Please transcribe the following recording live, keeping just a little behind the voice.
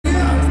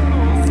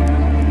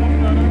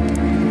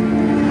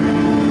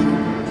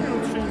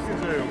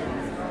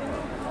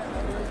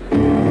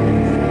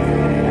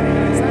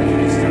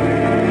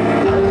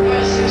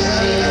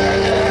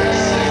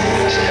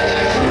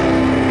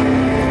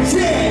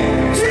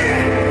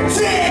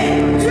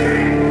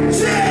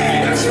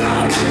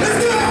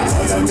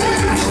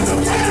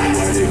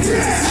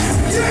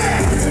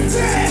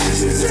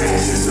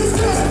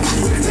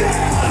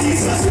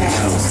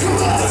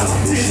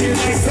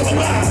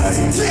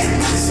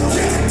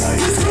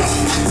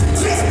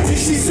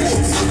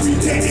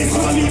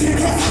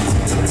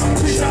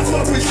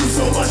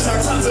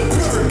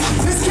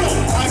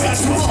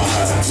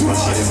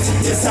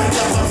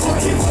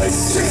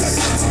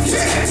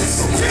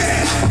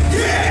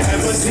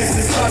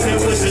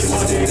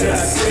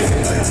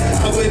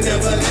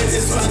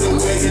just find a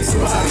way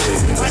into my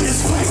head. I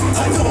just fight,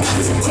 I don't,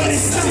 but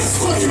it's not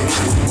fucking.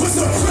 What's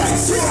the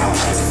price?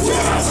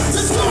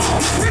 Let's go.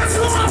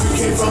 We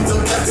came from the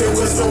back, there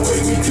was no way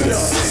we could have.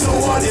 So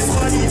all this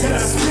money that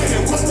I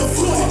spent, what the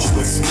fuck?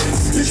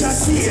 Bitch, I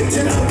see it,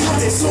 then I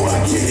want it, so I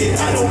get it.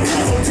 I don't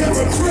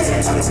ever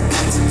regret. Let's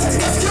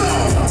go.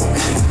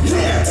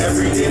 Yeah,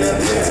 every day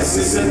that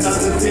passes,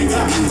 another thing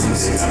I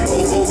lose. I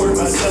overwork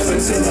myself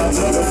until I'm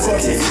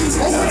motherfucking.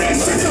 Over that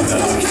shit, the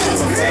fuck up.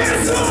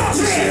 Hands up.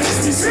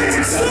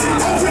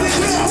 Open it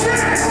up.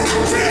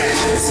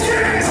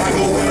 I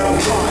go where I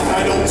want,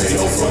 I don't pay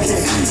no fucking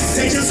fees.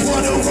 They just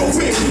wanna roll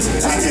with me.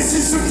 I guess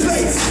it's a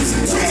place.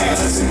 Yeah, hey,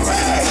 let's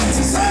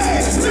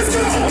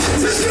go.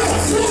 Let's go.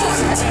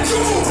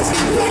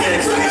 1,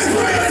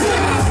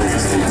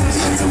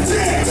 2,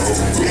 3, 4.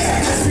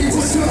 Yeah, ask me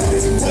what's up.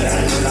 But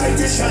I look like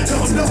this, I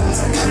don't know.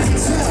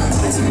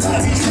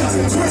 I be trying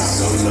to press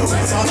so low. My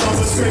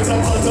mama screams, I'm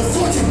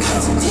motherfucking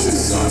she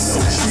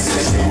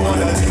said she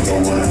wanna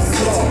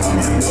flow. I'm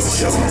in no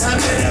show. I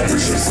met every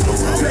shit so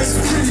wrong. That's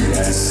pretty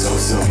ass so.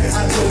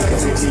 I go back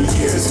 15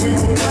 years, we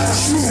will not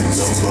shoot.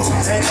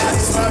 And that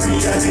is my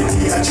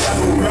reality. I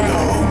travel around the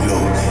whole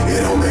globe.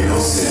 It don't make no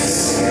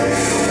sense. It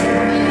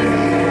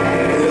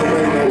don't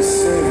make no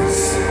sense.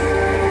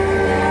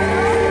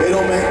 It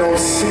don't make no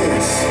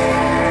sense.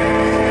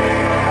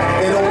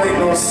 It don't make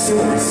no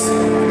sense.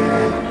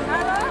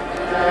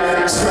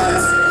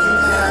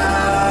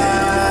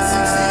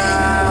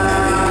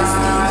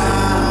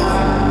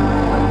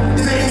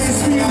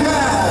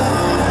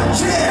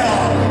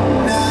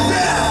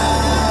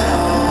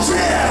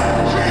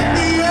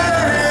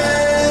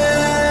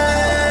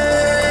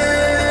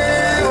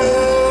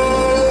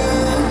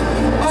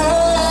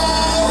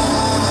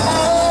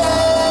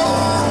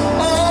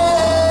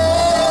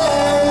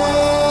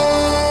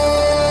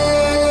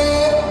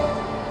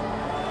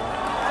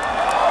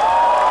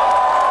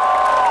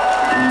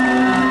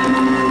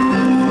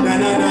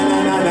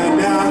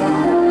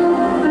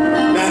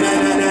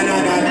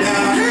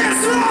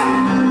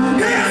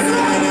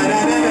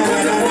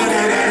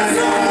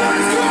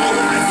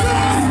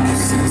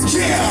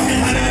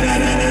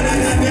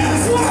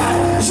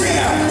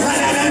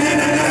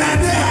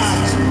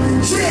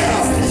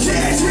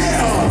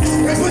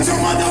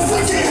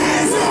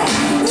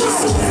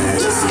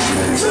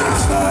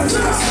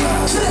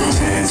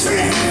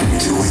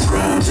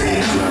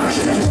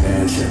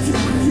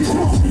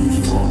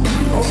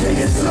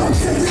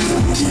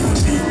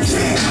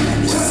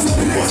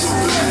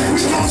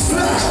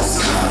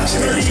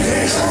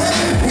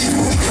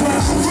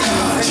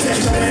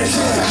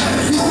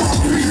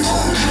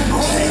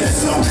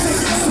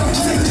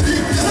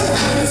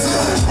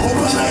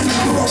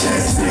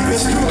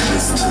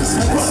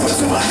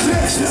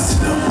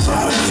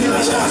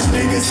 Try to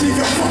niggas leave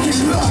your fucking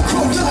blood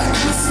cold like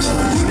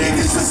you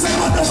niggas the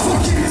same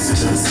motherfucking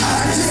incidents.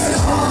 I just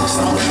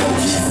I'm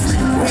low-key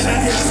free. When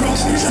I get drunk,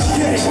 bitch, I'm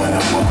gay. When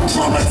I'm up,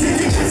 mama did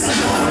it, cause I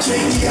know I'm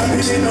baby. I've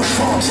been in the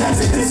farm, trying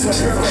to this a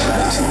girl.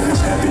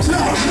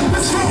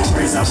 Let's go.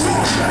 Raise up all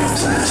life.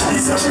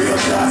 These are real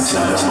guys,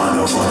 not a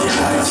motherfucking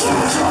life.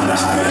 On a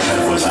higher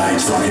level, I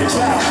ain't talking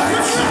about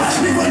heights.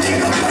 Leave a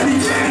nigga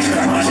bloody dead.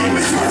 My name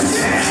is Rose.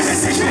 They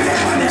say you got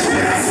money,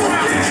 but I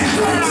fucking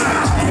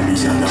give me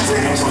on the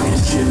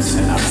motherfucking chips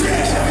and I'm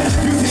dead.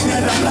 You think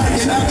that I'm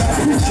lying, I got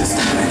proof just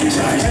to make it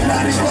right. And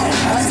not at all.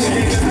 I say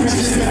niggas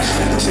bitches in the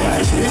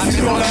right. If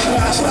you don't have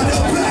flash, I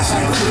don't flash.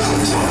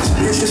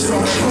 Bitches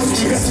from the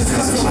coast, you guess it's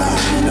custom out.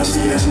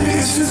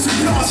 Niggas just a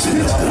lost in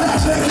the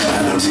life. Like a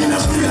ballerina,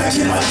 feel like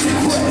in my dick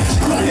wet.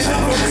 Running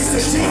out of race to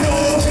Gino.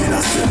 And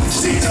I said,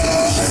 Gino.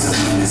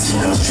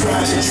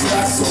 Try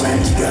so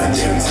many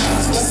goddamn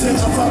times. I said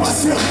I'm by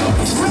myself, I'm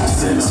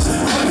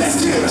let's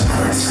get it.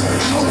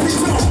 Oh, we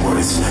don't want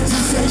it. You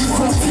say you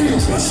from here,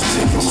 bitch.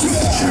 Take your to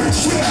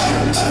church.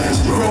 I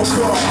broke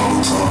off.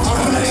 I'm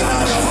running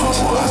out of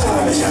hope. I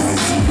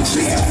can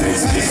see you big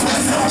face. This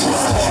one's not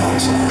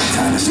watch.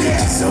 Time to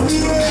get yourself in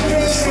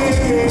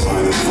trouble. How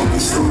the fuck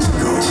is so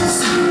goes?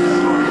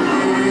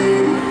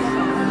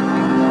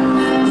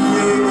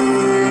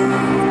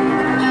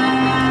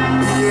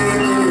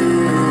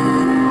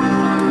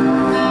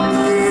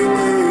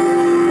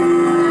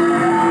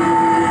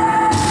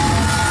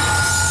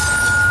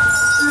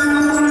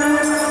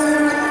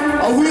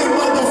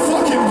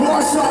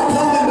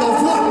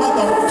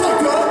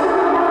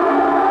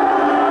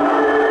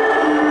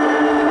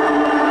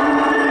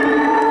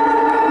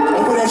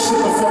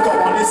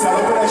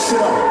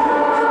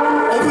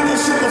 Open that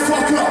shit the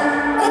fuck up.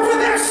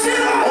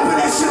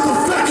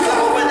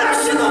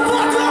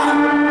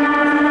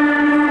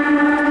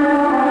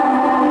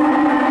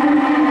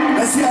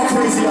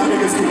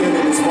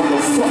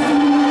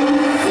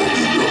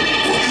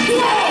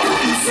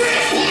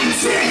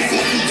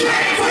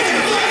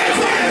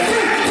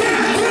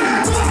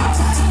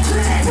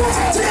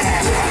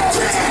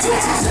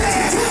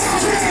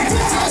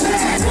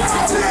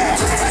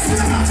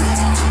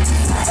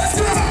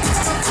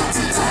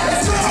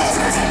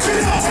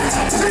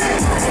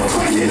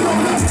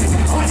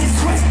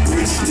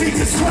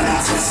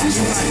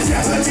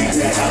 Never think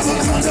that I will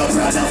come to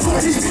brother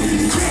for you.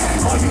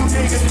 All you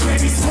niggas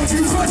baby, fuck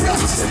you for them.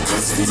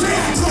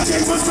 But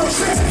they was no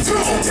shit.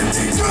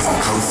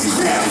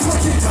 Yeah,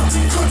 fuck it.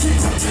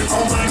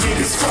 All my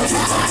niggas fuck it.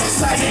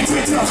 Sliding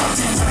with them.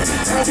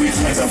 And we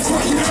take a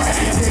fuck it.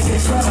 Take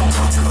it from them.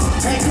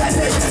 Ain't got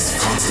that ass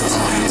fucked up.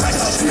 Like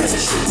a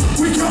bitch.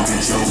 We gon'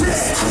 get your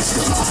ass.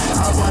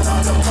 I want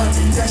all the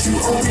money that you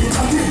owe me.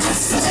 I'm getting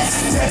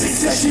Daddy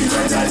said she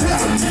learned that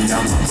from me.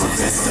 I'm a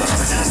professor.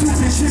 Two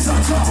bitches on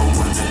top.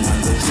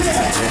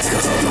 Yeah.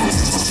 Yeah,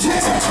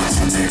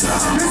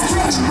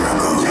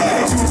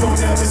 you don't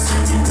ever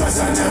see me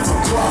cause I never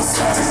cross.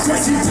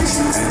 Crazy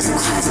bitch at the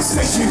crib.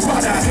 Say she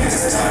want a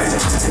hairstyle.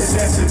 It's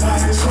that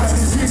tonight is right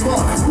as we go.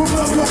 We'll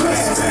blow your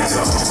ass.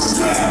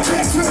 Yeah,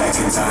 back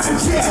in time.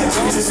 Yeah,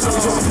 you just know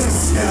your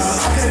place. Yeah,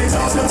 I'm getting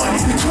all the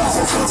money we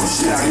call.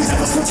 Shit, I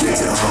never forget.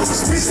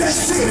 Bitch, that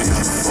shit.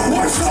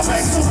 Worse, I'll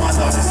make some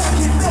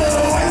motherfucking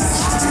noise.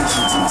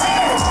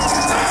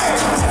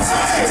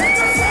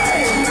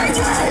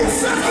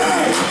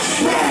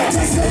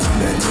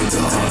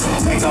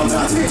 Make no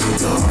nothing.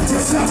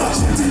 Just how much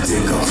you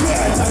think of.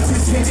 Yeah, life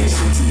is finished.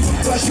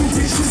 But you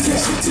bitches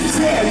get.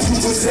 Yeah, you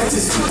was at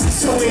this.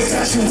 So it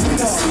got you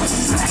with us.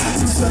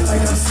 You sound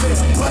like I'm sick,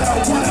 but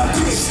I want a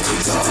bitch.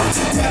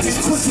 That bitch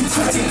pussy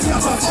tight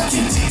down my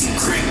fucking dick.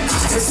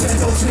 It's a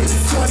no trick.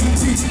 40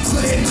 deep,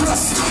 put it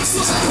rust.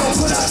 Don't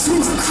put out to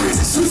the crib.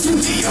 Switch you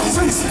the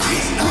erase.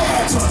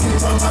 Yeah, talking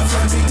about my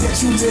family that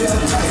you live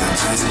like.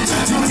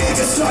 You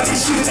niggas started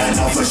shit, I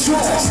know for sure.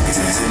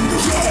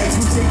 Yeah,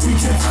 you think we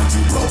can find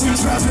you, but we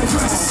traveling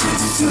around.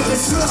 Till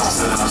it's slide.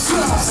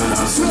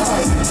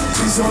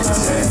 Please don't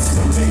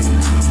underestimate.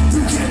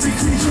 You can't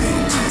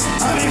recreate.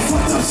 I ain't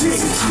fucked up shit.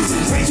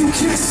 And you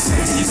can't say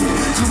it.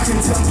 You can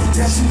tell me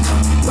that you know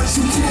me, but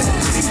you can't.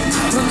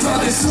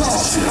 Regardless of,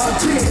 I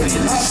did.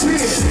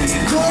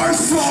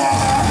 Garza!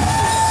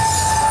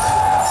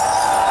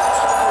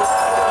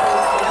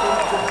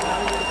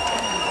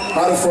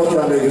 How the fuck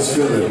y'all niggas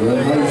feeling,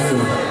 man? How you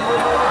feeling?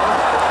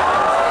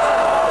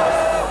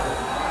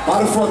 How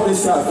the fuck this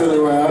side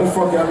feeling right? How the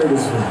fuck y'all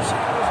niggas feeling?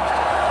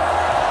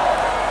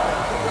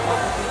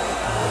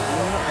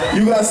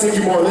 You guys think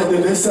you're more lit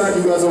than this side?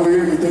 You guys over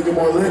here, you think you're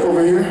more lit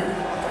over here?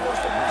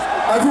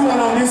 Everyone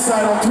on this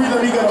side, on three,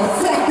 let me get a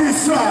fuck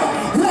this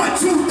side. 1,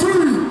 2, 3.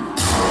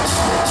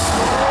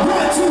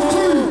 1, 2,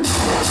 3.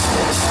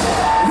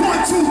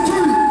 1, 2,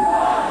 3.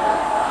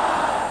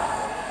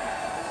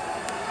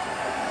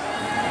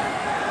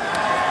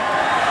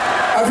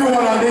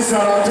 Everyone on this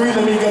side, on three,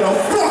 let me get a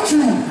fuck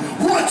you.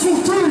 1,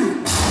 2, 3.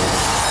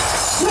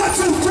 1,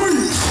 2, 3.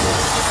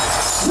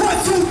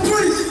 1, 2,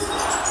 3.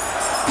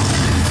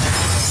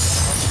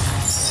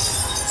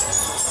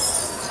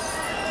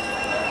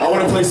 I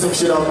want to play some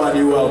shit off my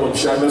new album,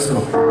 Shaq. Let's go.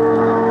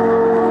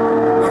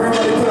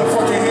 Everybody put a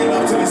fucking hand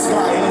up to the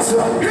sky. Hands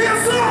up.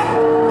 Hands up!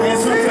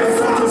 Hands up to the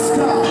fucking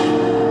sky.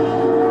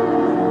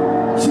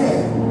 Yeah.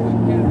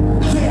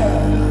 Yeah.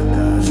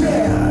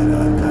 Yeah.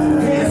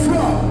 Hands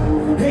up.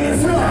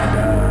 Hands up.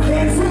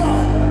 Hands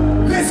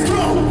up. Let's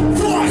go.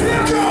 One.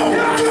 Go.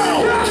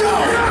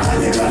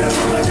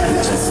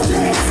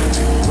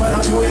 But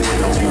I'm doing it,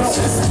 don't make no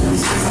sense.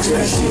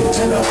 Yeah, shit,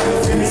 and I'm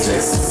gonna finish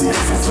this. I'm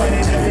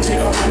fighting everything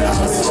up in the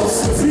house,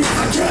 supposed to be. I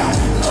got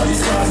all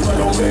these cars, but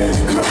nobody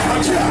to come.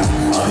 I got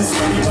all this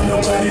money, but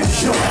nobody to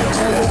show. I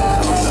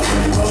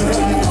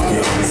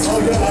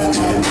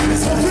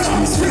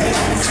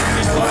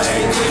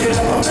ain't thinking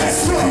of my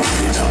best friend.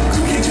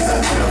 Cooking cause I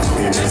feel I'm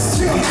cooking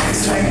this.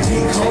 It's like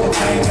being cold, I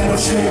ain't got no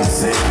shame to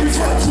say.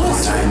 Before I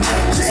close, I ain't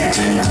got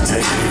taking you,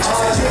 taking it.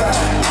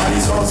 All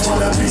these hoes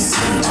wanna be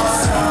seen.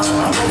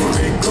 I'm over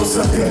it, go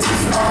suck it.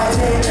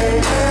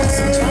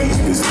 Sometimes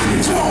niggas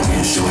really don't be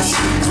short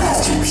shit.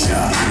 Keep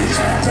shot.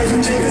 Crazy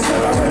niggas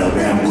that I read a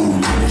bamboo.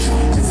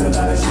 It's a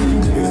lot of shit you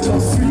niggas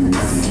don't see.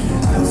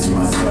 I don't see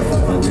myself if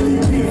I really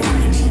mean.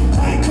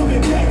 I ain't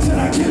coming back till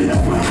I get it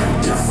up my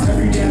head.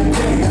 Every damn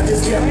day I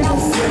just get more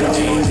fed up.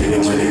 Hit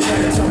it when they try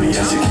to tell me I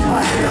should keep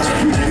my head up.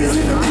 You niggas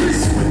in the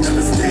police with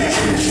never stand.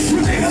 You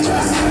niggas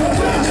just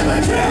never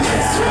get it.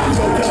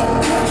 Go up,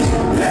 cocky,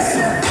 bless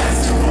it.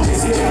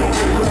 It's here,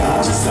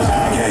 I'm just a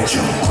bag at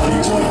you. All you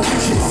wanna do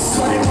is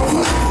starting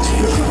over.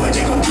 You look like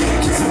they gon' get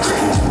it.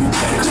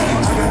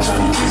 I got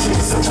Johnny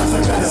bitches, sometimes I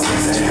gotta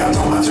say I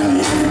know my Johnny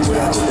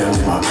everywhere. I put them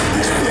in my bed.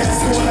 That's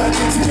what I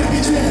think to get me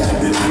there.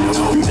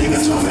 You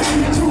niggas love it.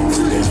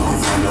 They don't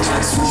find the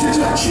right switches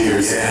up.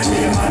 Cheers. Me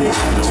and my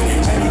nigga know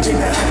anything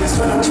that happens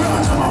when I'm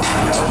drunk. I'm on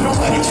fire.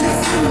 Nobody can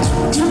feel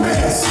it. You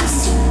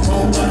asses.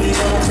 Old money,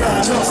 no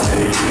grind, no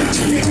steady.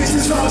 You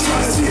bitches all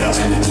trying to see up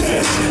in the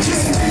dead.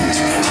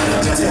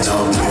 I bet they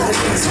don't know the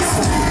business.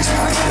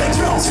 I gotta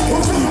go.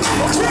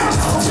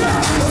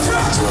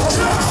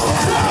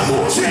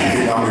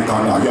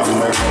 Americana, young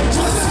man.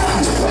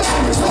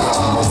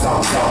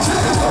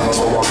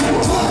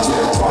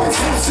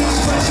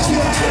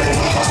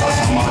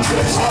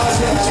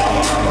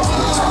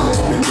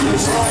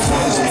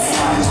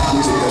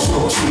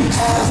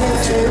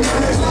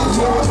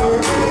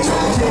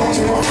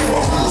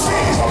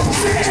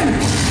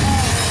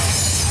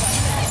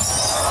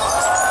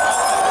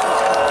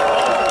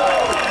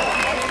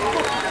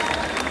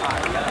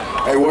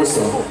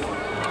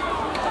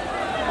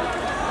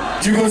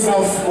 Do you guys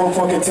know what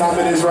fucking time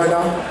it is right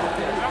now?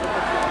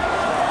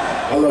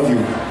 I love you.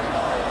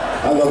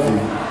 I love you.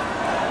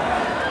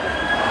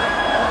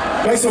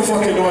 Make some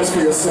fucking noise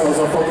for yourselves.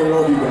 I fucking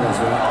love you guys,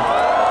 man.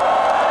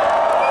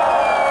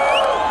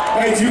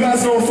 Hey, do you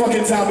guys know what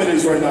fucking time it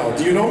is right now?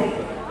 Do you know?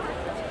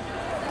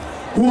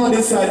 Who on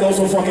this side knows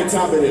what fucking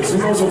time it is? Who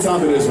knows what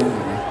time it is right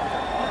now, man?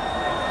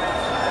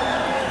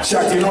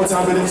 Shaq, do you know what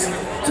time it is?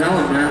 Tell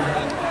him, man.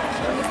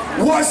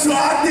 What? So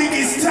I think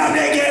it's time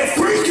to get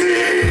freaky!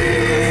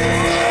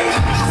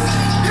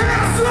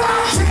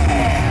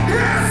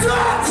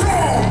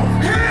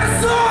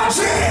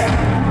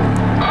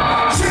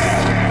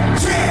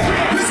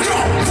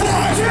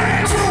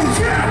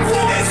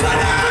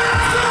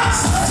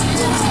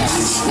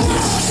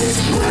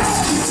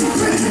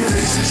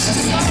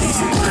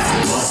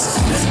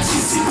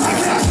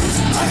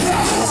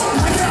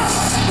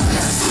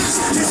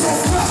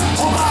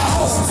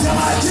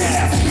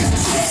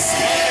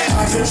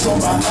 I control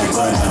my life,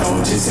 but I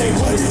know this ain't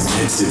what it's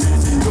meant to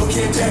be.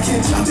 Looking back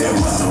in time, there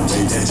was no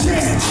way that you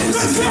can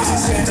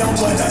stand on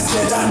what I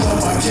said, I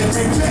know I can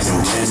bring back no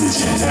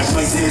energy. That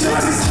makes it all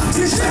this time,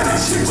 this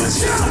shit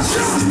was just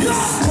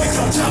wake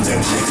up, time to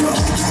wake up.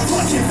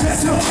 Fucking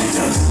fast, no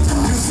haters.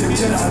 Music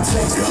till I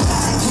take up.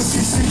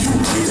 Pussy, see you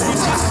later.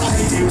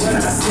 Hate it when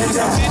I stand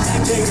out.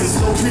 Niggas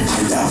no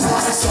creeping out.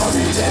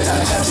 Sorry that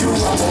I left you,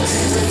 I'm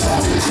okay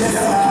without it. Get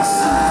out.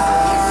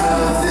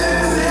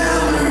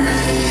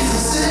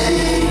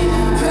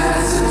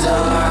 Past the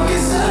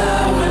darkest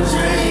hour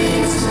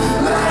dreams.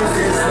 Life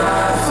is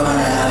not for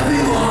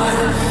everyone.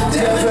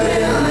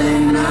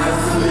 Definitely not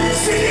for me.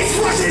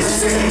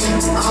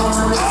 All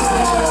the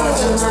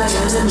thoughts of my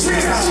enemies.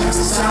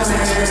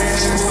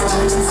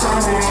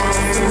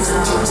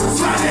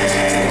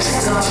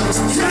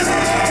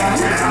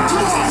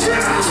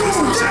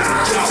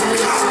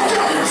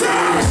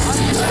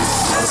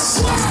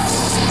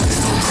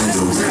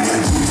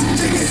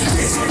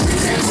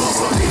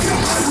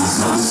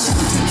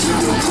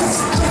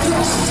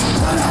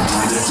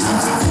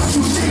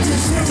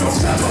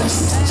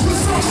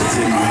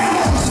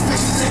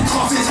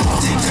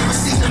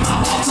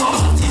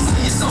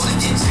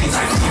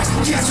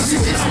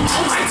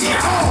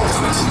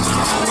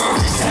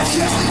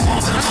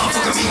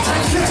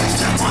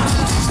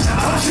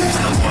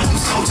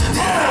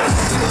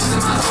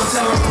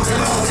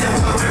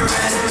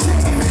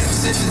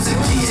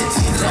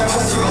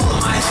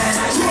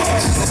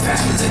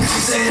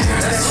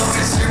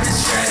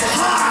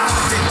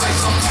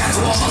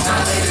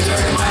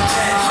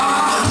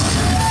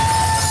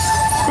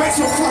 Make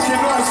some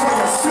fucking noise for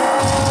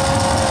yourself.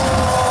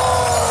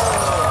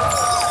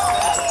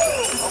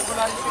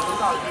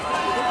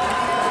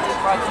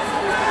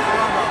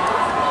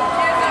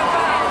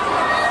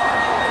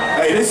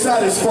 Hey, this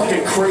side is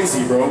fucking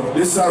crazy, bro.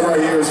 This side right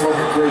here is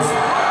fucking crazy.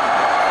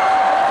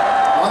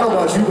 I don't know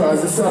about you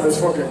guys, this side is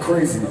fucking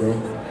crazy, bro.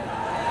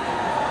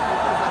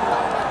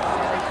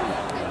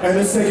 Hey,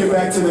 let's take it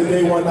back to the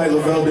day, one night,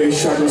 LOVELL day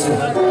shot this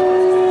one.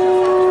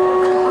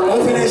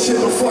 Open that shit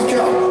the fuck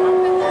up.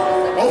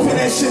 Open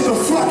that shit the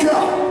fuck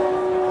up.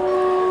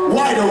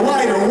 Wider,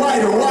 wider,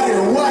 wider,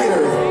 wider,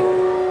 wider.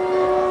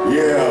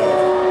 Yeah.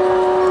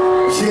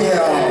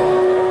 Yeah.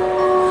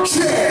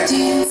 Yeah.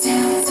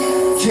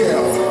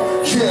 Yeah.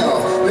 Yeah.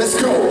 Let's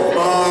go.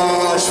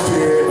 Mosh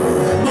pit.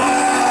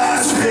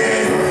 Mosh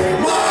pit.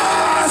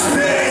 Mosh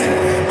pit.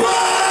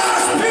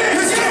 Mosh pit.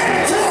 Let's go.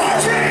 Go.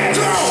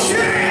 Go.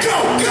 Go.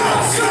 Go.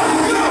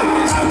 Go.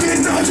 I'm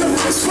getting on your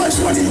first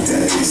 20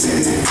 days.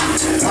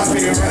 I've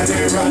been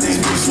around these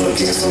bitches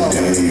looking for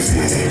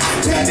David.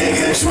 That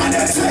nigga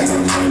tryna take my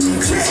money,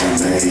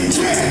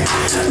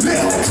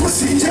 little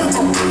pussy,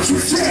 I'ma make you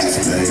fat.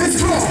 Let's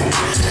go.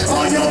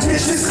 All your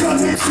bitches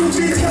coming to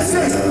me cause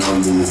they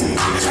love me.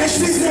 And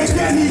she say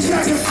that he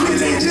got the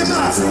feeling in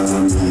my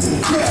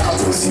yeah,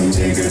 pussy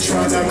nigga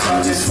tryna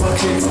call this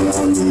fucking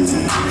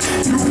money.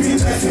 You be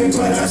laughing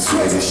but I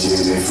swear this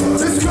shit ain't fun.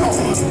 Let's go.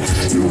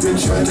 You been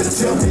trying to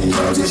tell me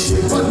all this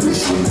shit but this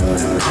shit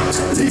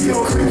leave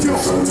your crib, your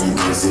phone,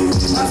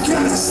 I've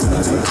got a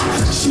stutter.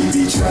 She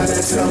be trying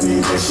to tell me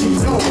that she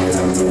know that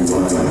I'm the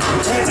one.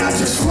 And I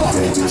just fuck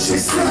it, this shit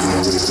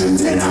started with and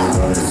then I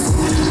run.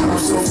 I'm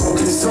so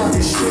focused on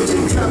this shit,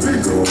 it got me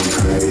going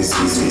crazy.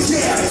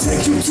 Yeah, I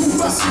take you to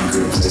my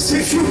secret place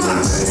if you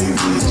want, baby.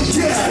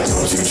 Yeah,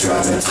 don't you try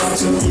to talk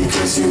to me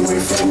cause you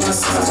ain't from my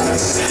side.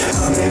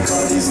 I make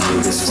all these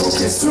niggas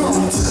focus on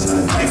me till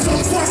I make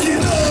some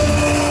fucking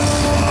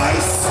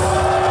noise.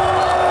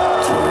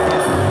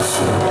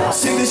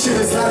 Sing this shit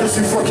as loud as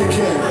you fucking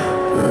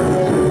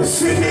can.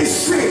 Sing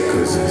this shit.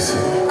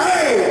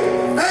 Hey,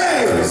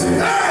 hey, hey,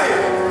 hey.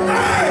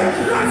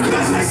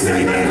 Cause I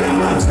say that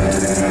I'm a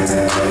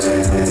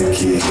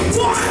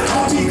what?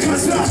 All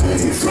because I'm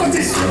from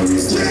this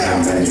yeah.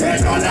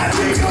 And all I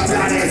think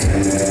about it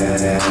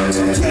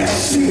yeah,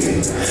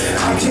 shit.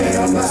 I can't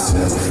help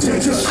myself. They're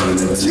just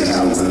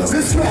yeah,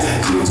 let's go.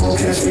 You won't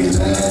catch me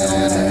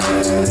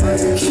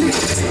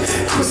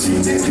Pussy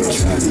nigga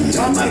try me,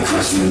 I might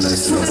crush you like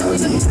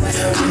somebody.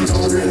 We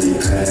don't really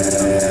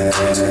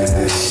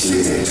pass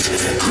shit.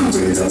 Do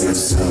it on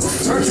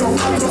yourself. Hurt your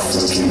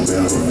motherfucking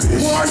bell,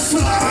 bitch. What's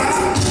up?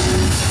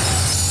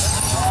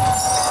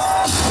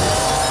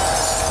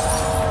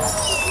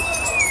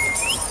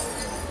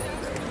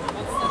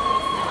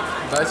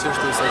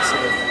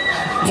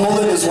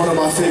 Poland is one of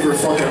my favorite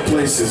fucking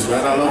places,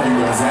 man. I love you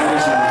guys. The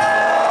energy.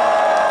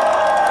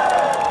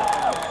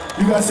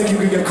 You guys think you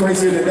can get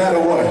crazier than that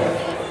or what?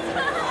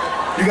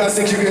 You guys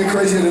think you can get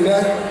crazier than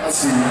that? I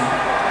see you.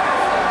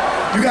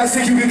 You guys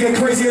think you can get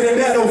crazier than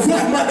that or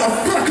what,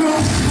 motherfucker?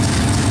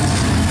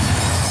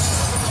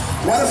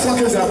 Why the fuck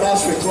is that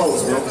mosh pit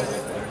closed, bro?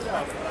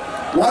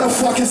 Why the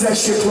fuck is that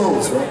shit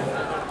closed, bro?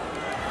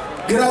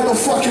 Get out the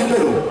fucking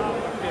middle.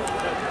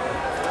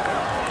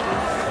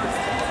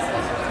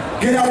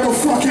 Get out the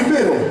fucking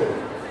middle.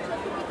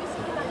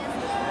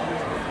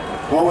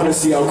 I want to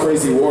see how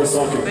crazy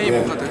Warsaw can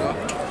get.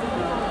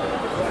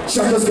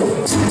 Chuck, let's go.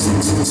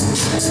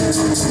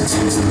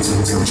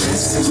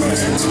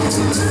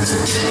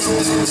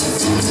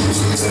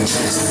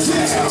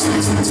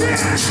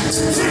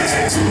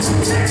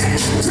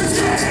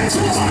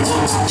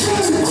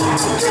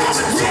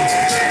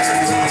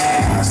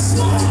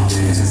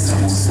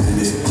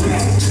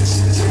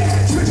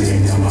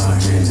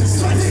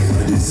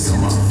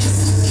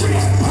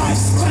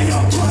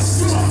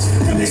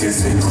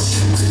 Niggas ain't no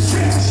shit.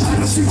 I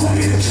know she want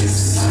me to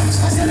kiss.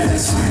 I tell her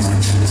that's fine.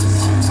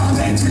 I'm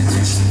angry,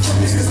 bitch.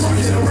 Niggas gon'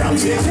 get around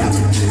me and count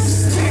me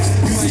this.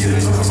 You see the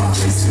look on my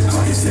face.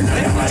 Fuck it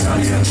tonight, I might run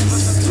you a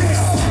piece.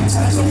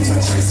 I don't even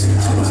trace it.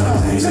 I'm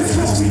not playing, let's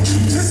go. We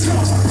keep this go.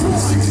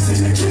 Niggas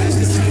ain't a kid.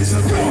 These niggas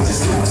are real.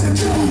 Just let them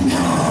do.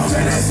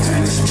 Fat ass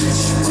Spanish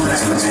bitch.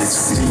 Whatever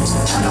it's me.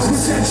 I know who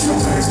sent your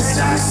words. It's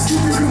not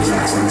stupid. You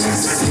got one.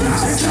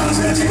 It's not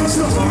that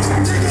niggas are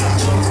born.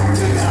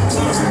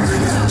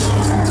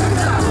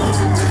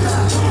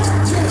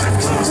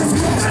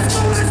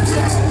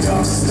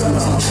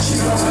 She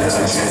know how to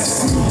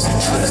address me.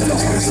 All the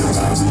niggas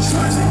around me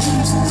trying to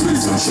keep.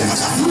 Please don't check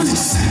my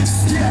police.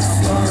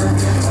 Burn,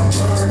 nigga,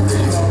 burn,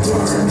 nigga,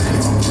 burn,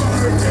 nigga,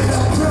 burn, nigga,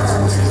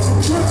 burn, nigga,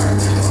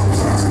 burn, nigga,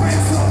 burn.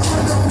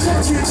 I don't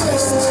want you to.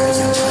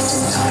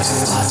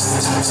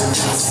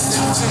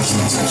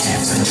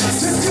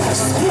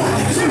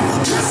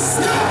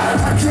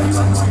 I can't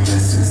love my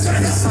blessings. I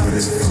got some of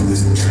this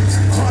feeling.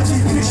 All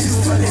these bitches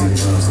falling in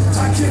love.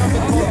 I can't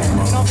get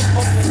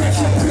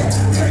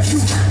back you.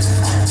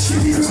 She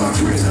leaving my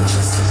grill.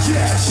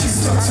 Yeah, she's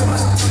stuck to my.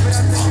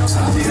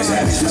 I'm leaving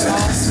that bitch with a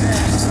kiss, man.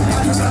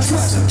 I do not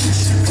trust a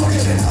bitch. Fuck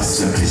it and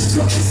hustle a bitch.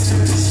 Fuck this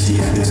bitch. She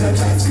ended up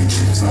like me.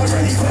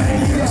 Already for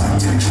any of my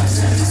pimps.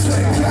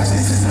 Swear to God,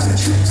 this is not a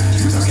trick.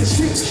 You talking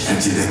shit.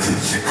 Empty the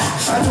clip.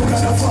 I don't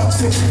got a fuck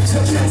tip. The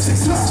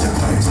Beyonce's lost the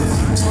pipe.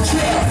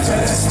 Yeah,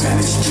 fat ass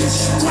Spanish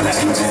bitch.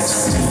 Whatever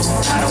it's me.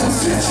 I don't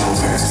fit your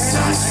words.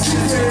 Nice.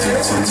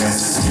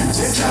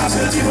 It's time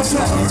to leave a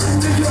floor.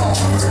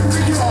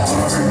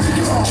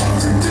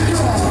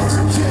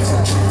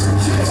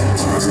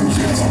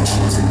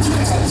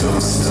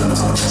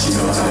 She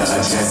know how to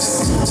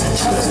address me.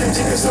 All of the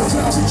niggas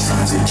around me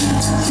trying to keep.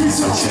 Please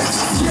don't check.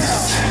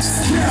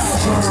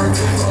 Burn,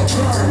 nigga,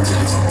 burn,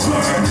 nigga,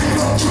 burn,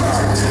 nigga, burn,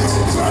 nigga,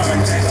 burn,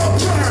 nigga,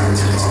 burn,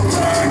 nigga,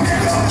 burn,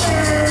 nigga,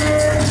 burn.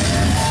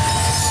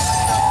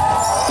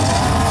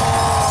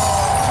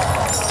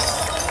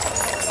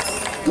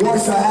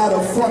 Once I had a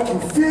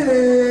fucking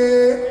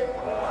feeling.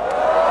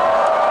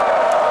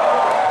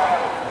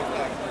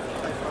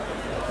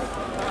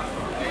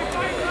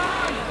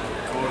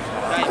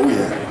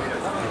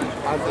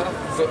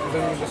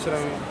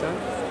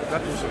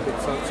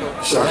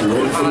 Shaq, you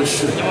ready for this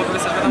shit?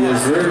 Yes,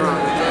 sir.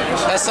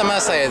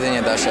 SMS-a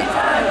jedynie da się.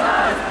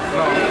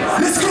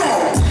 Let's go!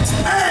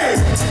 Hey!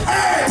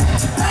 Hey!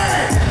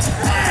 Hey!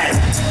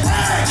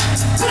 Hey!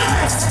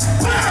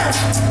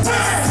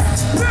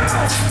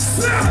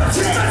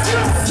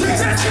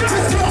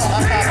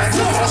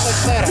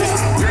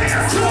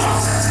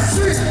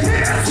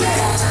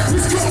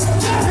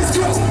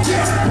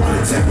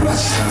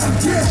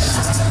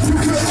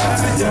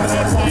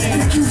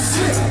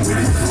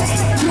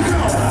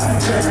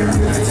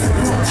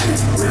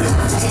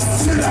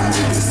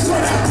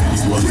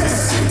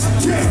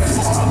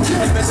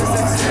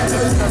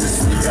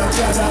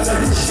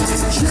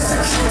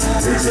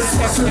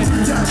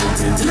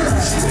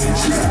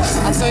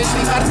 A co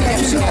jeśli karty nie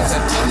przyniosę?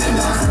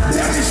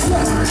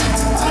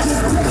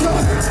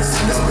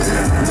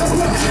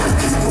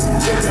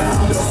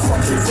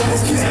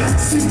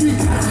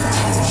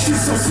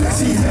 She's so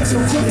sexy, that's a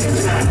funny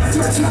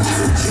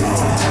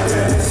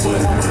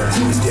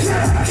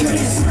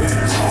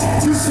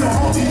you so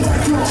only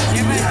like her.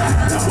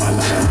 Now I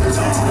like her.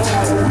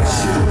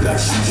 She look like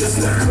she just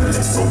left her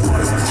lips so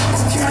wild.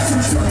 Catch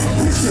some trucking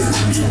bitches.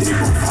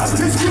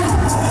 Let's go.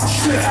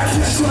 Straight out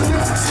here, shut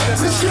up.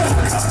 Let's go.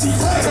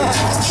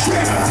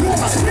 Straight out here.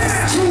 1,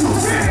 2,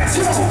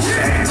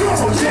 3, go.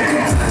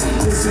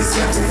 This is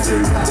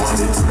everything I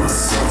wanted to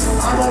myself.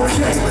 I'm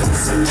okay. But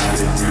it's a lot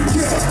to do.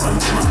 Yeah.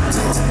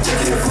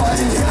 Taking it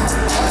party now,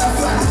 all that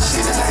fun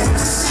shit I hate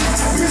to see.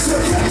 Bitch,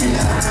 look at me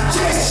now,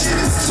 yeah, shit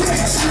is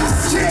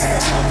changed,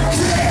 yeah.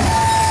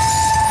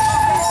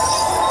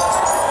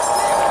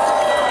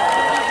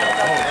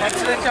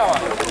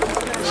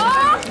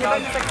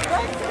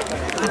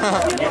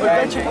 Nie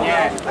będzie,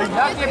 nie.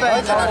 Jak nie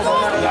będzie?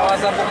 Miała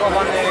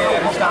zabukowany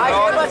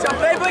restaurant.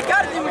 Playboy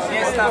karty musi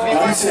nie stawić.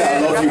 I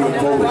love you in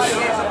Polish.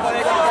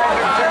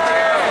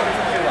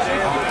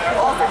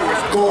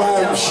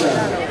 Kocham się.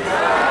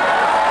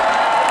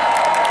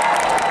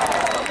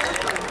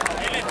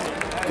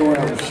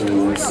 Kocham się,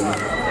 listen.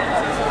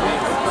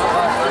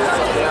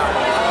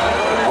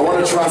 I want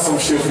to try some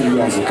shit for you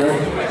guys, okay?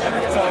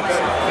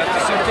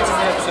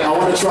 I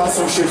want to try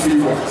some shit for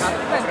you guys.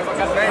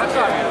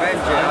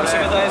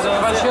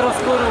 Się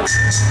rozkurzył.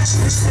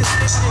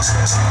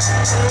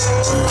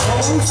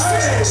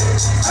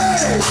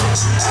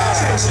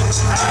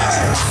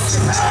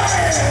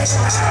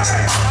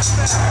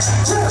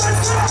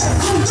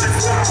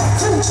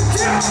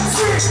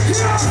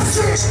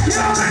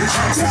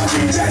 Tell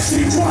me that she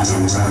wanna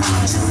run me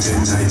through the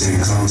night, they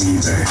call me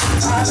back.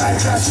 I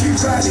like how she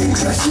riding,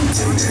 cause she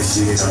take that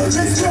shit up.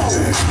 Let's go.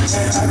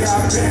 And I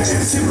got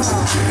bands in my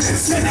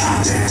pants, and I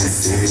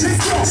dancing. Let's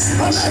go.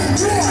 I'm like,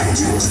 boy,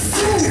 you a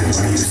fool.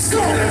 Why you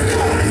scared?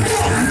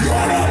 You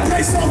gotta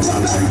play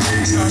something like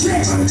me.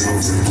 Yeah,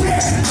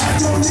 I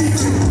don't need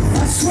you.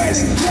 I swear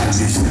to God,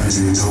 bitch, now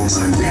you know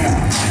my name.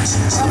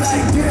 I'm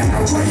like, damn,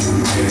 why you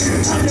mad?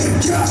 I'm like,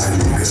 God,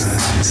 nigga.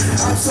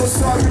 I'm so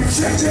sorry,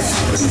 check that.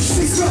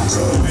 She's up,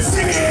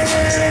 sing it.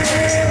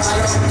 I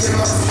don't give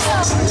a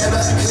fuck,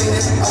 never clean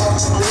it up.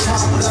 This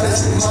my blood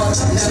is mud,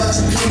 never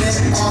clean it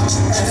up.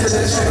 Enter the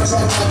trigger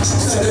from up,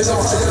 set it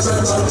off to the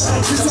river.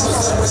 This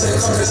was up with the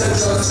cover the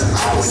drugs.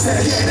 I was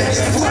there, yeah, they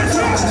get one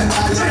drop. And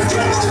I like to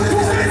go to the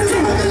line, to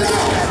the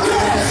line.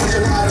 I put the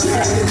bottle,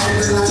 yeah, they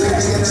hold the line.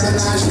 They get the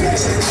nine, yeah,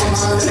 they come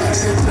on, yeah,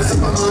 they put us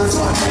up on my so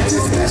I can't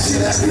just that shit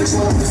that people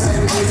want the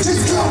same way.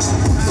 Let's go.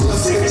 So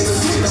let's take it,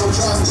 let's see, don't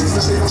trust me.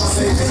 Nothing on my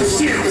face, it's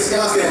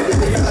disgusting.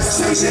 Let's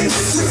take it.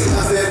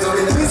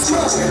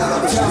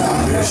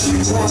 She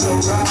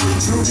wanna ride me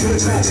through the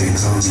night, they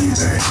call me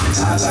back.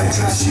 I like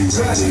how she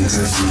riding,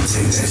 cause she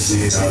take that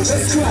shit up.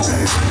 Let's go.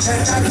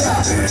 And I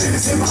got bands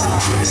in my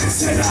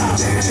pants, and I'm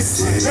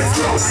dancing. Let's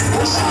go.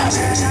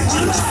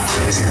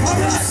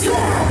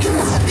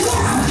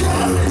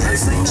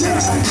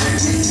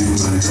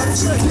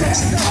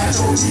 I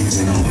don't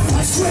even know.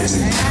 I swear to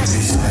God,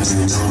 bitch, I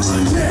don't know my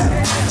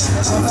name.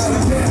 I'm out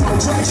of bed, I'm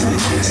right here.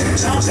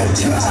 I'm that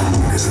guy.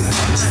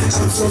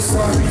 I'm so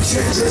sorry,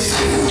 check this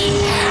shit.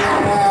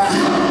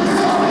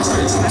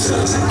 Cradle to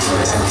the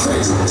grave,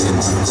 cradle in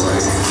my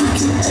grave.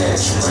 Freaking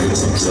ash,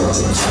 random drugs.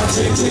 I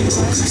can't get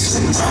no peace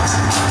of mind.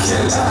 I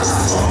can't lie,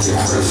 fucking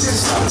hurt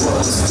since I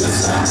was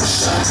designed to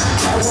shine.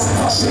 Now I'm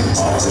popping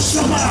bars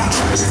from my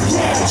grave.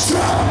 Yeah,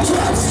 drive.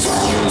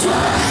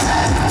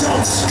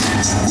 Don't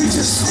squeeze, we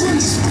just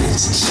squeeze,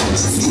 bitch.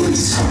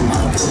 Squeeze, I'm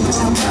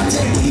on that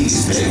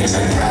ease, begging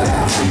I got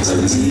out from the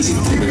lead.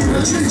 Give me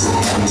relief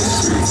on the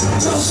streets,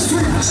 the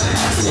streets.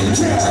 I can't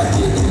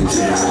get in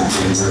jail,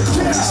 and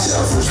record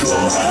myself for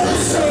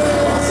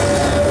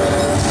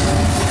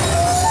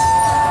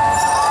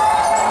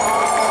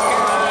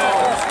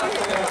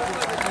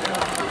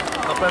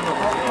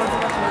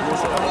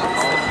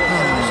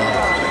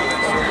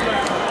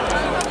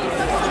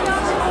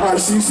Alright,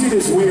 so you see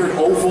this weird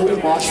oval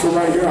mosh pit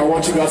right here? I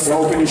want you guys to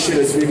open this shit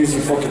as big as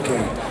you fucking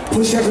can.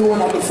 Push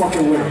everyone out the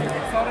fucking way.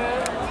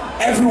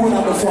 Everyone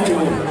out the fucking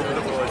way.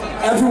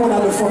 Everyone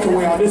out the fucking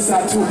way on this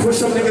side too. Push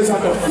them niggas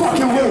out the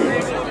fucking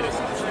way.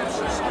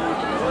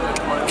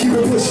 Keep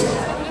it pushing.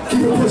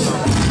 Keep it pushing.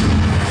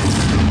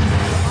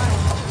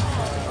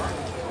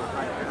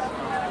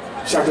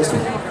 Check this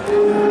one.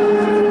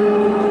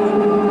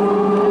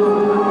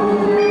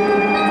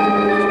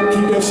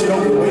 Keep that shit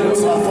open. Wait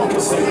until I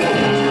fucking say no.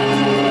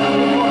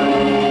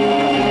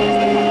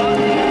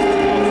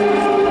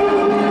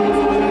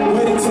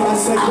 I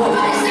said go.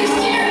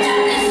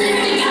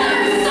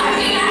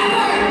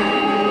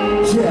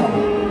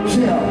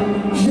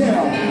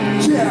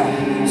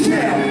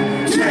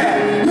 Yeah.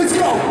 Let's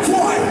go. 1,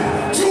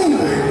 2,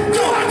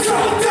 go. Let's go.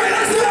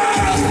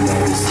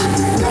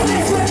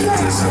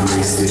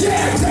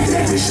 Yeah, take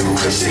that bitch on.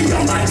 She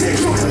on my dick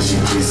because she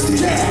kissed it.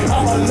 Yeah,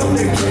 I'm alone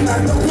again. I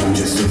know I'm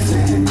just a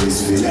freaking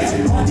misfit.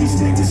 Yeah, all these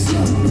niggas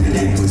love me.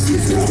 They pussy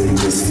because they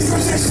missed it.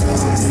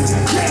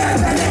 Yeah,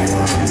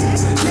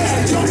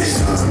 yo, this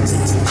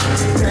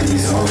and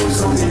these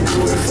hoes only do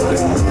it for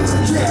the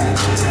money. Yeah,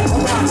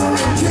 oh I love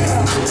it,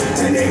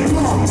 yeah. And they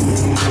blow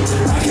me.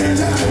 I can't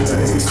lie,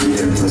 baby. See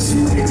them pussy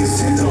niggas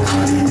in the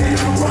honey. And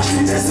I'm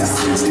rushing as I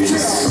feel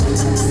this.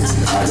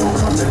 I don't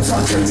come to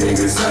talk to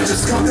niggas, I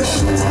just come to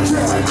show my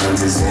life.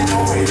 There's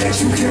no way that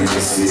you can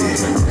miss it.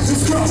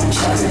 Let's go.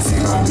 Try to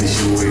take my bitch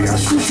away, I'll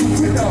shoot you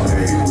without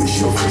hey. Wish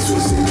your face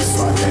was in the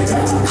spot that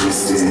I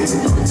missed it.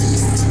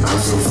 I'm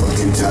so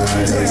fucking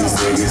tired of these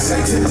niggas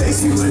acting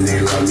lazy when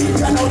they run me.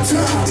 Got no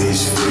time,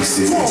 bitch,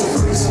 fix it.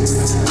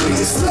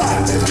 Niggas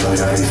fly, but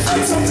I ain't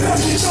fixing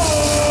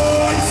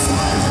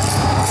it.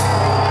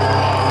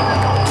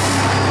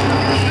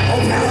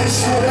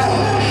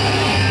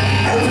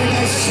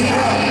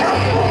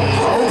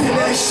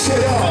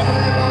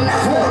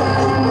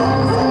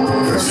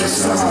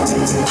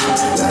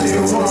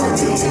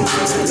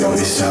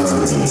 always telling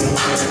me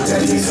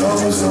that these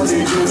hoes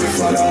only do it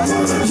for the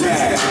money.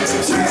 Yeah,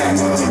 yeah,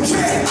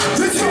 yeah.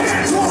 Let's go,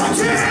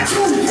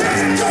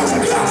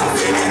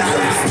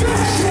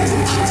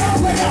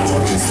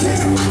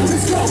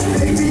 let's go,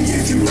 baby,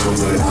 if you know,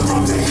 but I'ma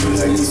make you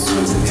like this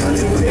soon. Kind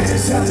of bad,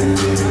 telling me,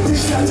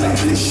 bitch, I like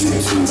this shit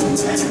too.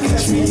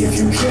 Catch me if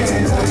you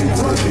can, I ain't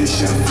one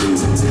bitch, I'm through.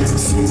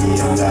 See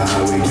me on the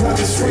highway,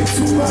 driving straight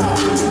to my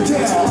house.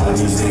 Yeah, all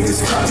these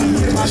niggas copy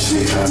in my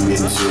shit, I'm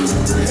into.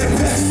 And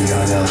pass me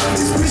on the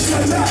hundreds, bitch, I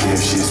like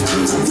if shit's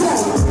blue.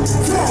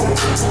 Bro,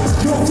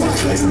 yo, rock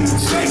like me,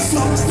 take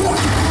some fuck.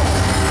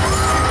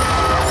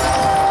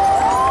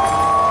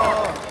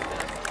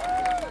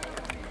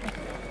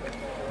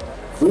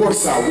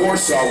 Warsaw,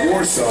 Warsaw,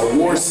 Warsaw,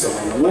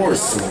 Warsaw,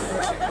 Warsaw.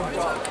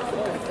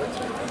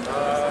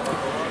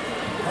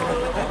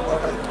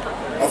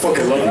 I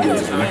fucking love you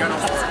guys, man.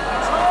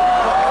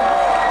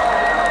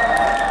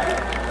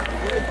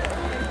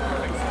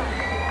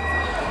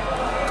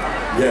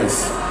 Yes.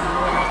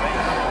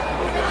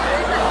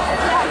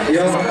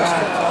 Yeah.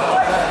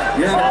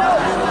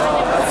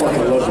 I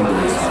fucking love you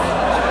guys.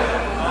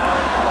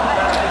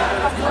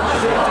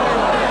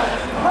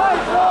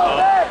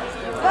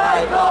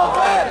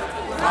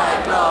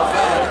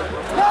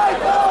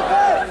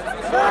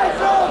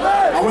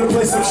 I want to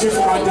play some shit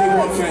for my day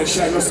one fans.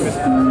 Check, listen.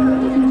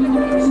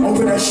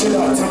 Open that shit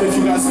up. Tell me if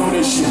you guys know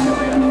this shit.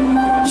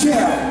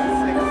 Yeah.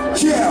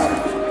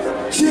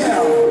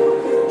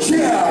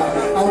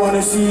 I want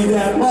to see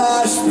that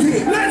mosh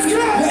pit. Let's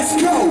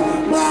go.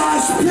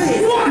 Mosh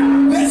pit.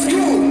 Let's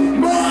go.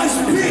 Mosh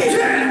pit.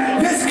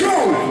 Let's go.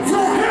 1,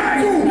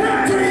 2,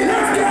 3,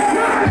 let's go.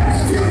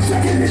 Still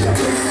checking in the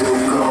place to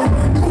go.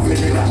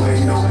 Moving in the way,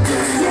 no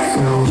place to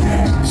go.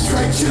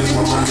 Straight chillin'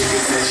 with my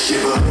niggas that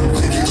shiver.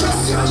 Thinking about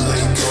sound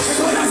like ghosts.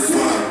 But I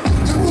swear,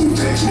 move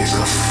back,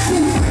 nigga.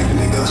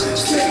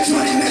 Straight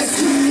joining that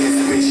sweet ass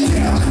bitch.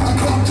 Yeah, I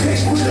come back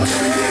with a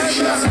everyday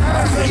shots.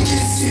 I claim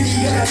this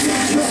city and I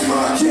take your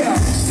spot. Yeah,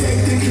 stay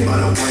thinking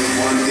about a white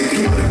one,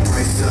 thinking about a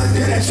bright sun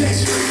that I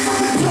chase straight from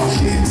the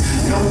bullshit.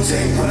 No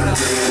tape when I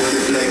play with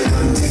the black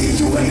gun. Nigga,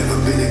 you ain't never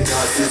been a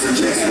god since the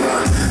next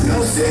run. No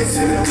sex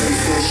in the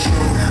place that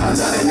show. A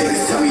lot of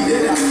niggas tell me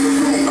that I never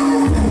really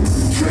own.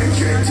 Straight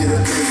to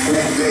the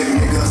face, big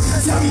nigga.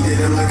 Tell me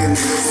that I'm like a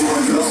nigga, so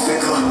I feel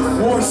sicker.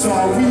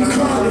 Warsaw, we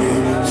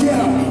callin',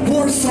 yeah.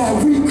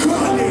 Warsaw, we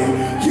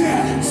callin', yeah.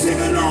 Sing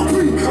along,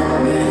 we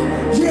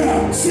callin',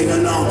 yeah. Sing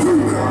along, we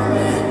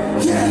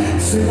callin', yeah.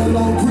 Sing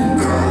along, we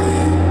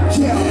callin',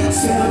 yeah.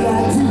 Sing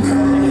along, we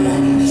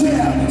callin',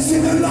 yeah.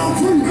 Sing along,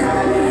 we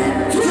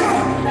callin',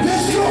 yeah.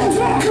 Let's go.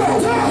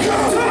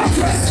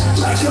 Dress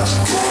like a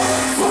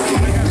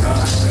fucking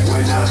god.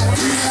 When I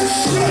reach the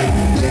shit,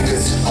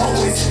 niggas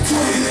always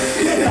tell me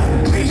that I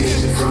made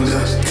it from the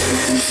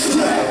empty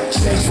slab.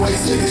 Change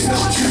ways, niggas, no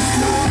truth,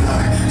 no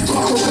blood.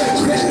 Fuck away,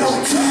 red, no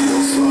time, no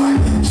spot.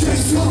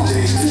 Change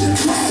something to the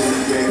truth and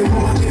the big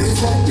one. Niggas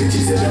fuck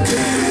bitches and the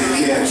big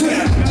care.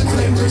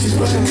 Claim riches,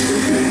 but the nigga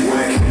been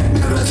whack.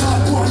 Never the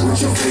top one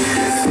with your fake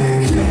ass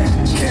stick.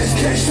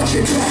 Cash,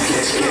 fucking talk,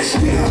 cash,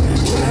 nigga.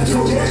 When I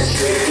throw that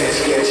shit,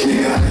 cash,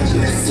 nigga.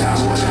 Last time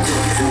when I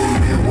come through,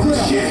 man, one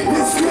shit.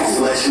 Let's go,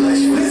 let's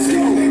go,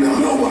 nigga.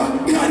 No, I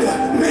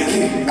gotta make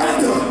it out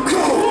the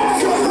go.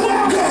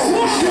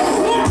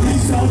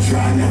 Please don't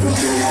try, never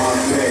do our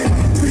back.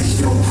 Bitch,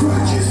 don't cry,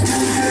 just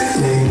move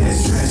that thing.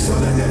 That's trash, so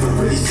I never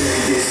really say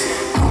this.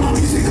 All my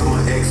music on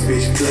my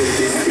ex-bitch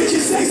playlist.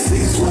 Bitches say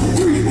 6,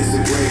 1, 3, this is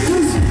the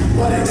greatest.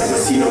 But I never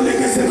see no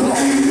niggas in my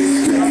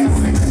this.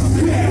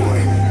 Bad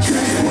boy,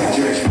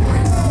 trash boy.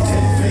 10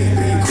 fake,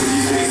 big,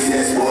 cookie face,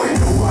 ass boy.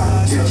 No,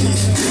 I tell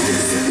these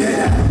niggas that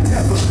I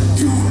never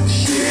do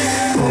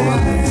shit. Oh, I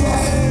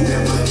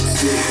never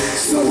stick,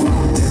 so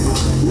never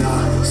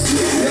not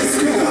stick. Let's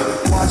go.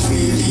 Watch me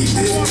leave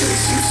this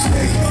place you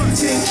stay.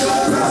 Think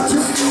about the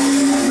story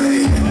you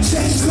made.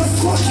 Change the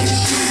fucking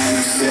shit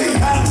you say.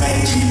 I may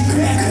be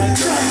back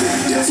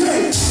another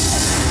day.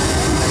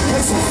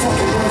 Make some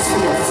fucking words for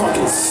your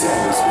fucking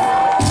selves, man.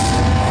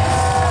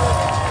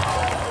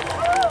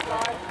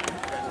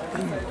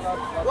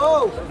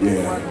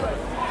 Yeah.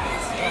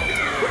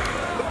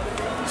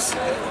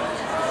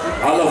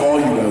 I love all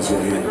you guys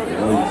right here,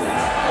 man. All you guys.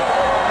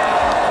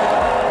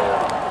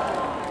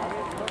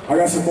 I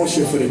got some more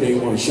shit for the day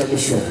one. Check the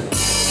show.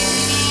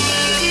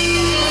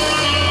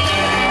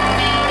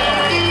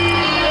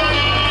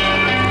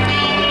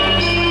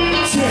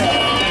 Yeah,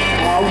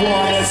 I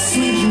wanna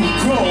see you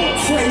go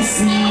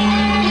crazy.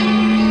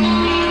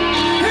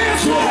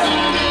 Hands up!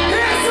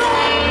 Hands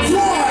up!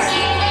 1,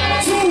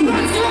 2,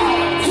 let's go!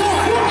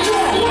 1, go!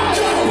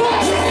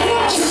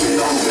 Tripping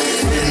on bass,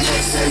 really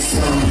can't say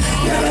something.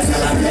 Never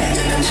tell I'm back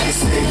in the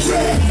next day,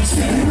 Dre.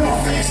 Stepping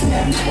off, face,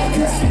 snap, no more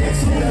gas,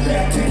 next in the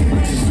back, taking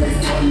bitches straight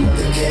from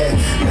the cat.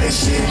 Make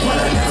shit, but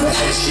I never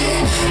had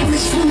shit.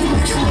 Bitch, move,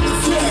 make your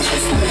motherfucking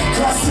ass play.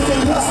 Cross to the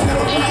lost,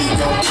 never really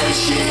go. say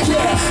shit.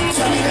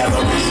 Tell me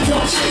never really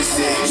gon' chase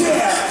it.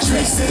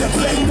 Drinks to the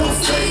plate, no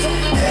fake.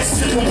 Ass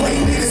to the way,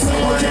 niggas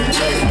don't work and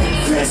play.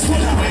 Fence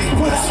when I make,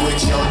 when I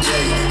switch all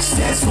day.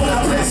 Stats when I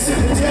press in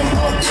the day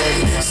all day.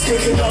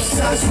 Sticking up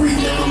signs, read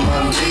never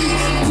mind me.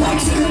 Walk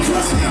to the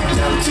crust,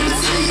 down to the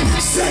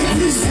feet. Say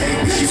please, hey,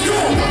 let's go.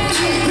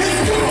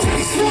 Let's go.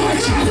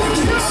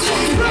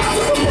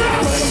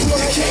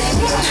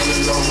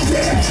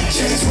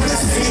 Change when I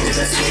say that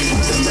I stay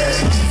with the man.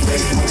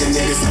 Fake with the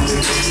niggas on the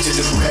way to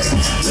the back.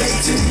 Late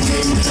to the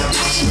game, and I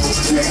push no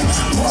back.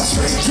 Walk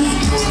straight through,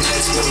 no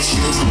let's go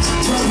shoot.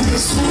 Run real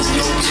smooth,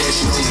 no cash,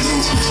 no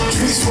loot.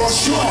 Drinks fall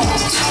short,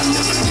 I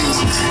never knew.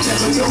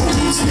 Never know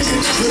who's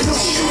making up no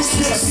shoes.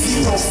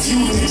 See no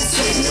feud,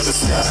 say never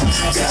stop.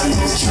 Got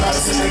no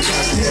tries and I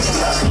got their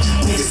block.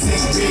 Niggas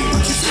ain't big,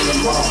 but you still a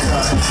rock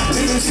hard.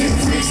 Niggas ain't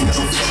freaks,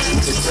 never fucking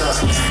with the top.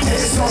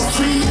 Hands on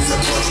freeze, I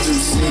bust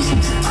through sleep.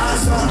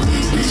 Eyes on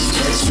me, bitch,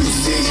 can't you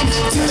see?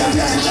 Till I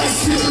got like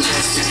still,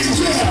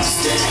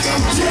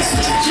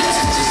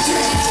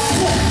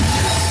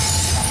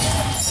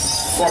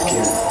 Fuck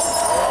you.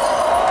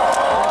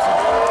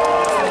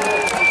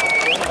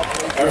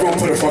 Everyone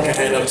put a fucking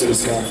hand up to the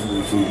sky for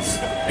me, please.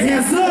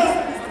 Hands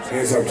up!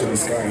 Hands up to the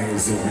sky,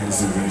 hands up,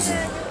 hands up, hands up.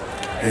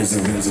 Hands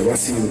up, hands up. I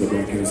see you in the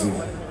back, hands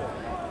up.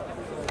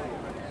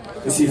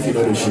 Let's see if you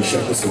know this shit.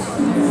 Shut this up.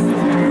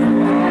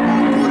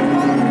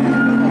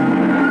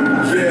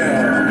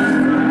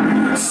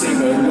 Yeah.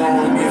 Sing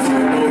along if you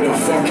know the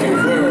fucking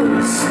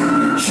words.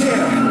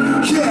 Yeah.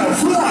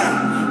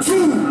 1, 2,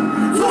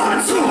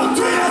 1, 2,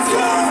 3, let's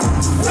go!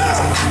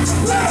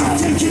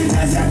 Take it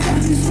as I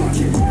got this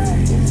fucking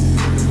way.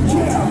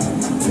 Yeah,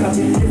 tell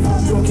me if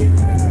I'm looking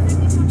better.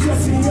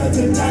 Just the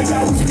other night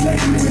I was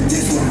playing with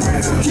this one.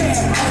 Yeah,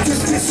 I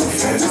just did some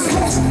fun.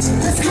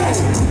 Let's go.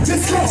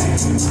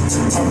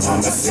 My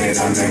mama said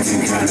I'm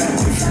acting kinda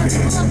different.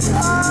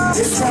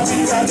 It's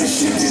probably all the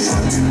shit that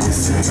I've been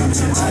missing.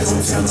 I don't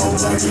tell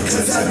nobody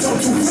cause I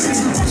don't do it.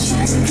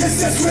 Guess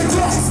that's where it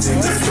goes.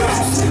 Let's go.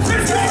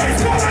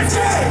 It's what I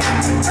say.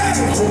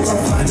 I hope I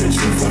find the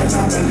truth when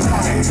I'm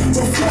alive.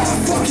 Before I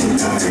fucking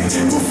die,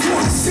 before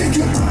I say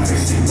goodbye,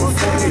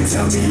 Before they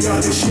tell me all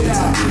the shit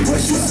I do.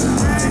 what's your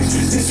surprise?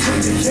 This way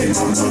to get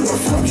my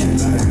motherfucking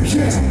life.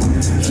 Yeah.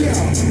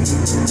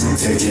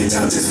 Taking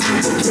out this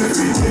notebook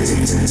every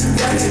day.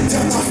 Writing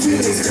down my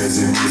feelings cause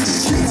it makes me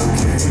feel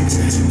okay.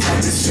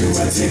 Promise you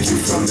I take you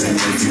from them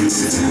if you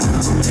listen.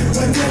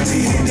 But don't be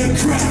in the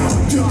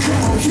crowd,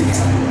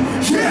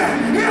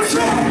 yeah.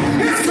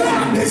 It's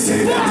gone. They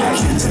say that they're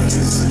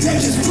killers. They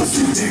just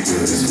pussy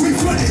niggas. We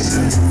run it.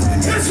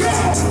 Let's go.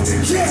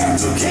 Yeah.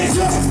 Hands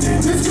up.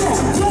 Let's go.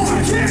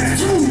 1,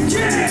 2,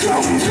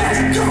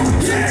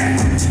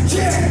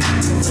 yeah.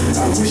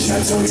 I wish I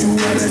told you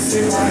what I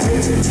say my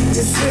head.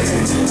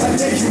 Instead, I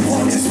lay you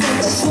on this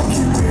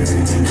motherfucking bed.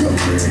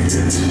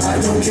 I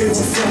don't give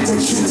a fuck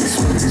what you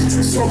expect.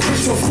 So put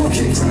your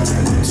fucking grind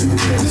into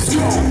it. Let's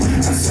go.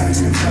 I saw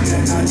you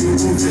coming, now you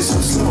moving so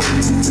slow.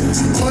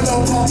 Pull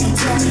up on me,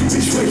 tell me,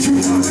 bitch, where you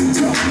wanna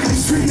go?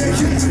 3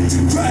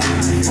 a.m. Right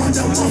on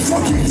the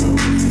motherfucking loop.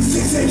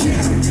 6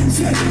 a.m.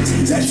 Tell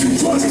me that you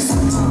want it.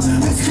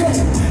 Let's go.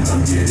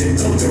 I'm getting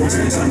older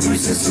and I'm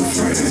losing some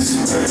friends.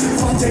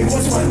 All day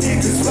was my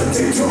niggas, but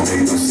they don't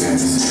make no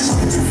sense.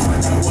 When you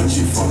find out what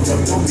you fucked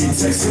up, don't be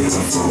texting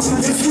my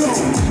phone. Let's go.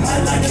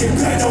 I like it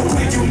better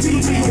when you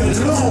leave me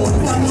alone,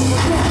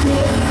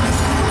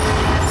 motherfucker.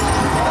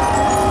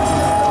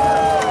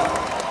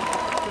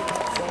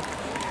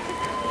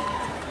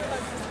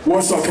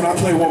 One song, can I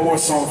play one more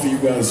song for you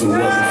guys or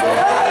what?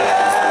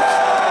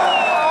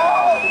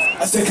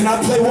 I said, can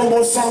I play one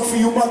more song for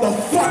you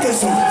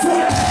motherfuckers or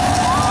what?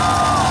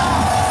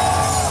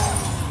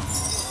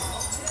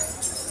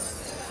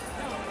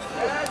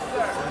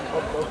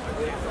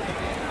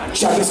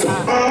 Shot, let's go.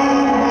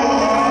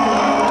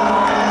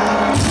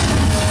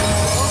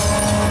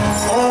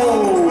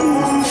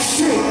 Oh,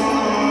 shit.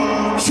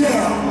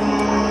 Yeah.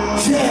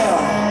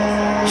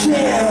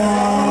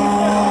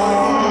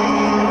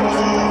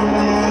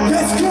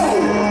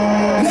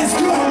 Let's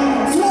go.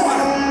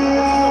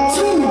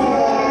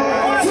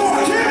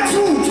 1,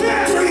 2,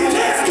 3,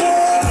 let's go.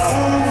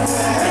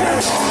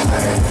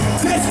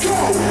 Let's go.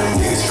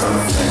 Niggas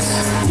tryna flex.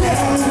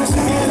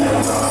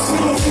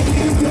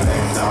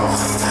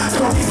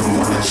 Don't even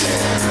wanna check.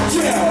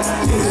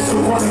 Niggas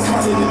don't wanna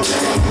call it a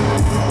day.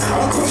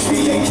 Of course we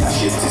ain't got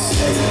shit to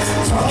say.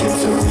 Talking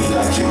to me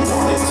like you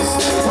wanted to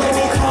stay. When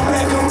they come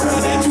back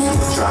around and you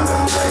Tryna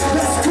play.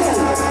 let's go.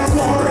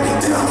 Gon' break it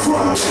down for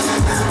a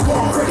minute.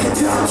 Gon' break it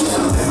down just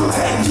a little.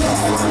 Hey,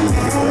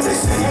 when they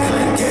say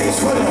playing games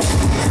for them.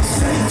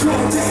 Say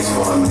throwing names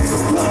for a nigga.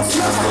 One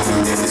time for me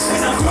niggas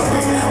and I'm going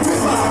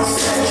with my own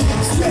stage.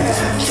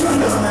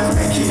 Tryna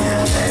make it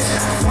last.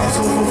 Falls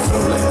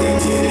overflow like they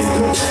did in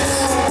the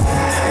past.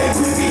 Hey,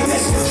 we be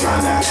next to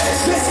tryna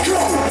ask. Let's go.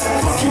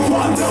 Fuck you,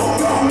 I know,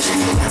 bro.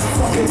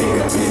 Fucking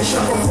nigga, bitch,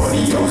 I'm a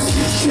 40 OC.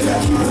 Shit,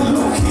 I keep it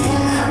low key.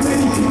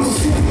 Many people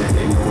see it,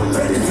 they know it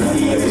like it's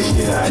bloody of the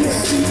shit I just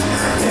see.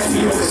 Left me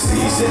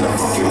overseas in a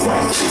fucking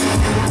white tee.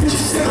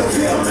 Bitches still a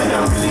veil, man, I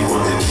really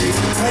want the dick.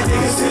 My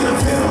niggas still a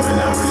veil, man,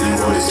 I really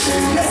want to see.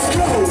 Let's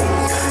go!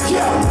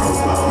 Y'all know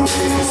about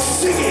me.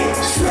 Sing it!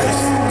 Stress,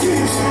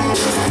 gives,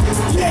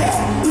 Yeah!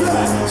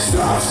 blood,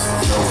 stops,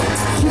 flowing.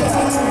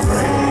 Yeah,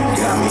 brain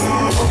got me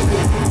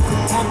open.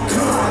 I'm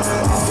gone,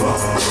 off of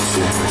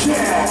ocean.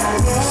 Yeah!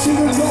 Sing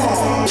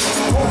along!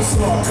 What's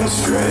up? Cause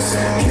stress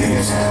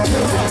keeps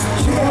building.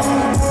 Yeah!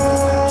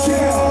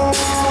 Yeah!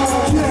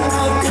 Yeah!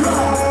 I'm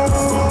gone!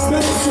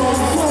 Make some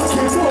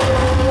fucking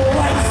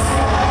noise!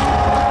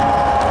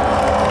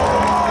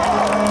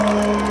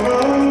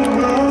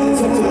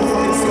 Hands up to the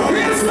fucking sky.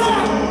 Hands up!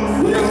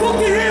 Put your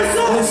fucking hands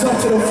up! Hands up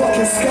to the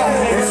fucking sky.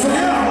 Hands up.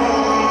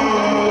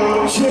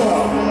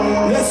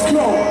 Yeah! Let's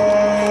go!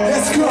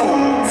 Let's go!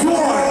 1,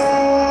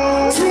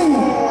 2,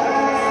 1,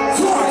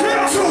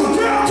 2,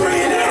 3,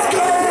 let's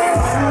go!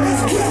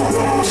 Let's go!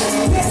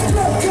 Let's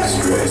go! Cause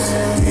Stress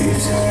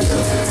keeps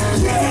building.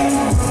 yeah!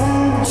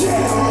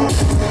 Yeah!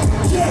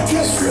 Yeah!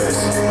 Cause Stress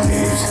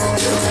keeps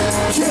building.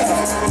 yeah!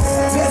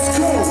 Let's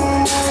go!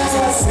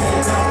 I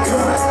said I'm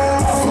gone.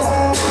 I'm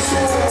gone.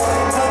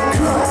 I'm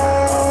gone.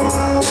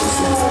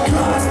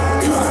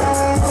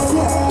 I'm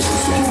gone.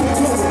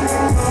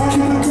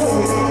 Keep it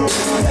going.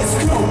 Let's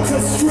go.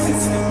 Cause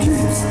stress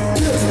keeps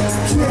building.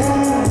 Yeah.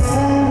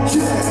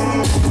 Yeah.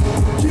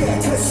 Yeah.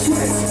 Cause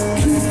stress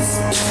keeps.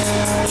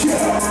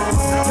 Yeah.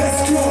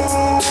 Let's go.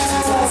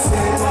 I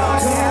said I'm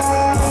gone.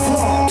 I'm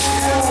gone.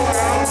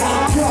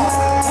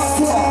 I'm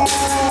gone.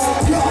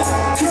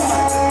 I'm gone.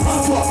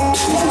 I'm gone.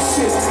 Oh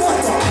shit.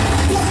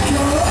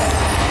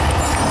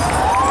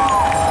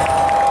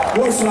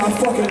 Boys, I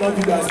fucking love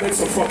you guys. Make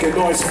some fucking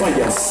noise for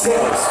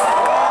yourselves.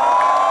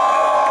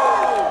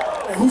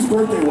 Hey, whose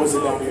birthday was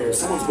it down here?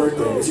 Someone's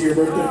birthday. Is it your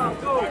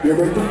birthday? Your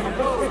birthday?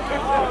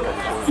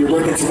 Your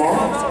birthday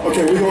tomorrow?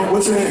 Okay, we going.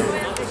 What's your name?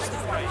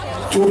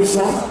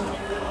 Tour-de-Son?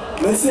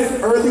 Let's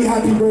say early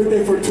happy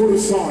birthday for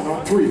Tour-de-Son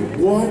on 3.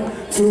 1,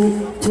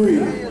 2, 3.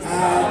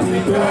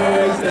 Happy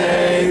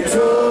birthday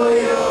to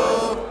you.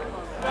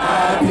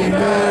 Happy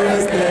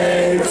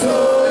birthday to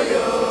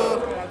you.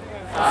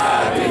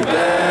 Happy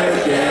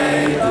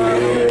birthday,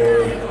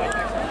 dear.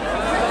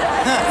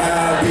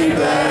 Happy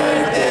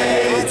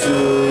birthday to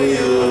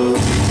you.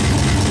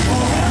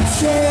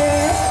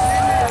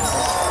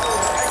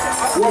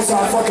 Once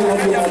I fucking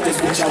love you about this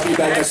bitch, I'll be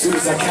back as soon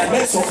as I can.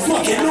 Make some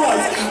fucking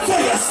noise for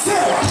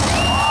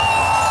yourself.